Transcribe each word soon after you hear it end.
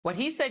What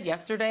he said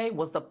yesterday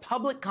was the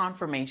public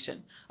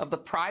confirmation of the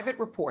private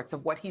reports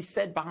of what he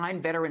said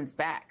behind veterans'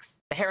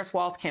 backs. The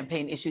Harris-Walz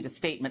campaign issued a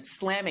statement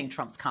slamming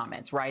Trump's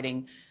comments,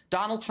 writing,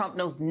 "Donald Trump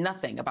knows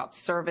nothing about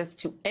service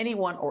to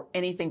anyone or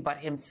anything but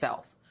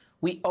himself.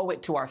 We owe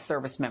it to our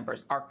service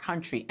members, our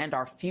country, and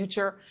our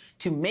future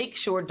to make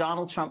sure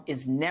Donald Trump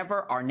is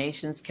never our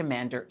nation's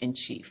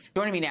commander-in-chief."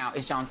 Joining me now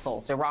is John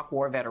Soltz, Iraq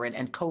War veteran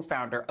and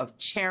co-founder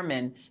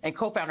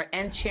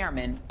and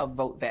chairman of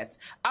Vote Vets.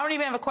 I don't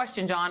even have a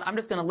question, John. I'm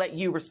just going to let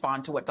you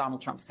respond to what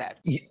Donald Trump said.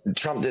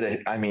 Trump did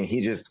it. I mean, he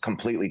just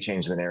completely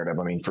changed the narrative.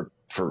 I mean,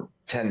 for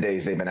 10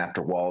 days, they've been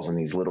after Walz and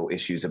these little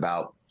issues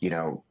about,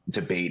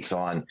 debates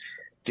on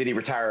did he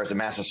retire as a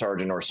master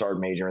sergeant or a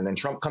sergeant major? And then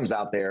Trump comes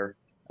out there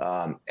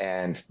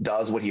and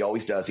does what he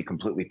always does. He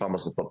completely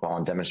fumbles the football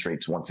and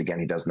demonstrates once again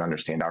he doesn't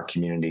understand our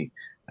community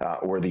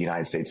or the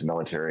United States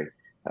military.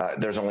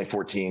 There's only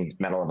 14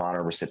 Medal of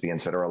Honor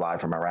recipients that are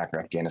alive from Iraq or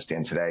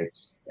Afghanistan today.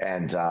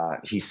 And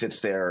he sits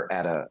there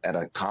at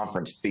a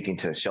conference speaking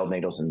to Sheldon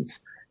Adelson's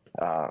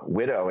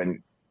widow.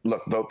 And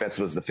look, Vote Vets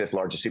was the 5th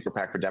largest super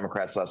PAC for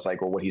Democrats last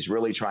cycle. What he's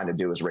really trying to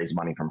do is raise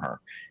money from her.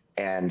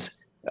 And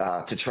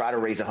to try to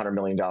raise a $100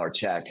 million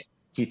check,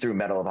 he threw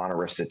Medal of Honor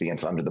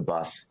recipients under the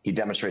bus. He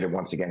demonstrated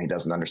once again he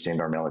doesn't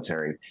understand our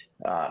military.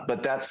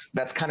 But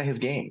that's kind of his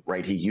game,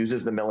 right? He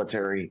uses the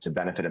military to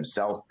benefit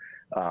himself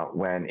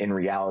when in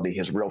reality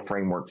his real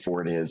framework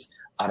for it is,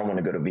 I don't want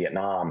to go to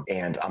Vietnam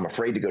and I'm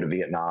afraid to go to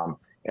Vietnam.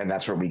 And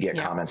that's where we get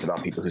comments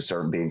about people who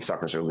serve being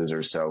suckers or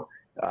losers. So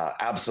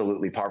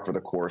absolutely par for the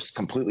course,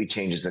 completely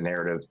changes the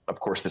narrative. Of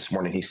course, this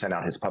morning he sent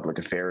out his public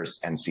affairs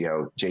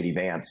NCO, JD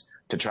Vance,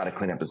 to try to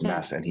clean up his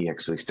mess, and he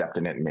actually stepped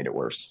in it and made it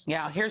worse.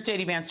 Yeah, here's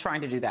JD Vance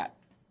trying to do that.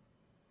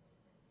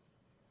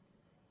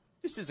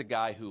 This is a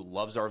guy who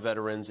loves our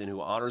veterans and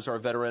who honors our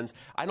veterans.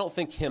 I don't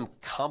think him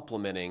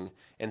complimenting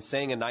and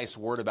saying a nice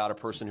word about a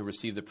person who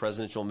received the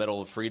Presidential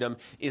Medal of Freedom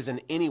is in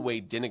any way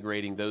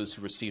denigrating those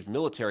who received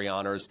military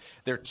honors.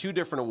 They're two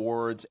different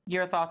awards.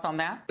 Your thoughts on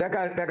that? That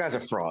guy's a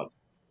fraud.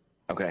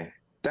 Okay,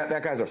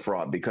 that guy's a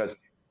fraud because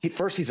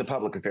he's a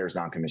public affairs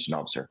non-commissioned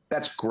officer.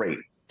 That's great.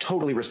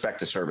 Totally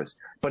respect his service,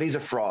 but he's a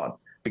fraud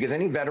because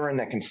any veteran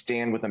that can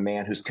stand with a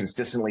man who's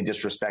consistently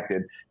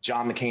disrespected,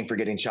 John McCain for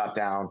getting shot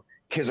down,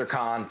 Khizr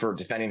Khan for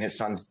defending his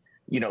son's,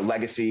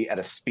 legacy at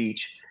a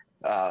speech,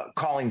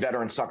 calling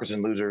veterans suckers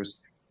and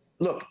losers.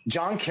 Look,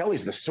 John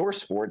Kelly's the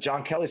source for it.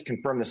 John Kelly's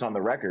confirmed this on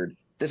the record.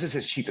 This is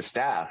his chief of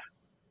staff,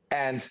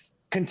 and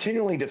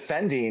continually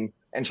defending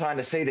and trying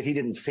to say that he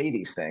didn't say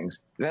these things.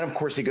 Then, of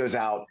course, he goes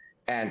out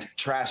and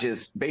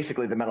trashes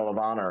basically the Medal of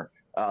Honor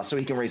so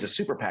he can raise a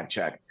super PAC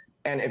check.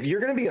 And if you're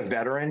going to be a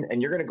veteran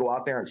and you're going to go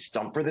out there and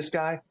stump for this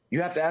guy, you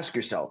have to ask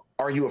yourself,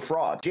 are you a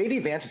fraud?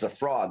 JD Vance is a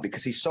fraud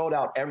because he sold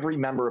out every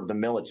member of the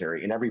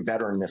military and every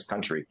veteran in this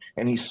country.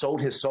 And he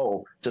sold his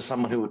soul to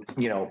someone who,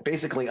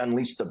 basically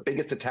unleashed the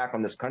biggest attack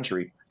on this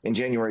country in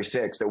January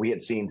 6th that we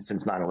had seen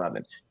since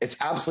 9/11. It's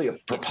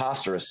absolutely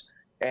preposterous.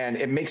 And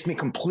it makes me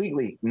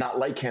completely not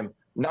like him,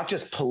 not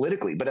just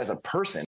politically, but as a person.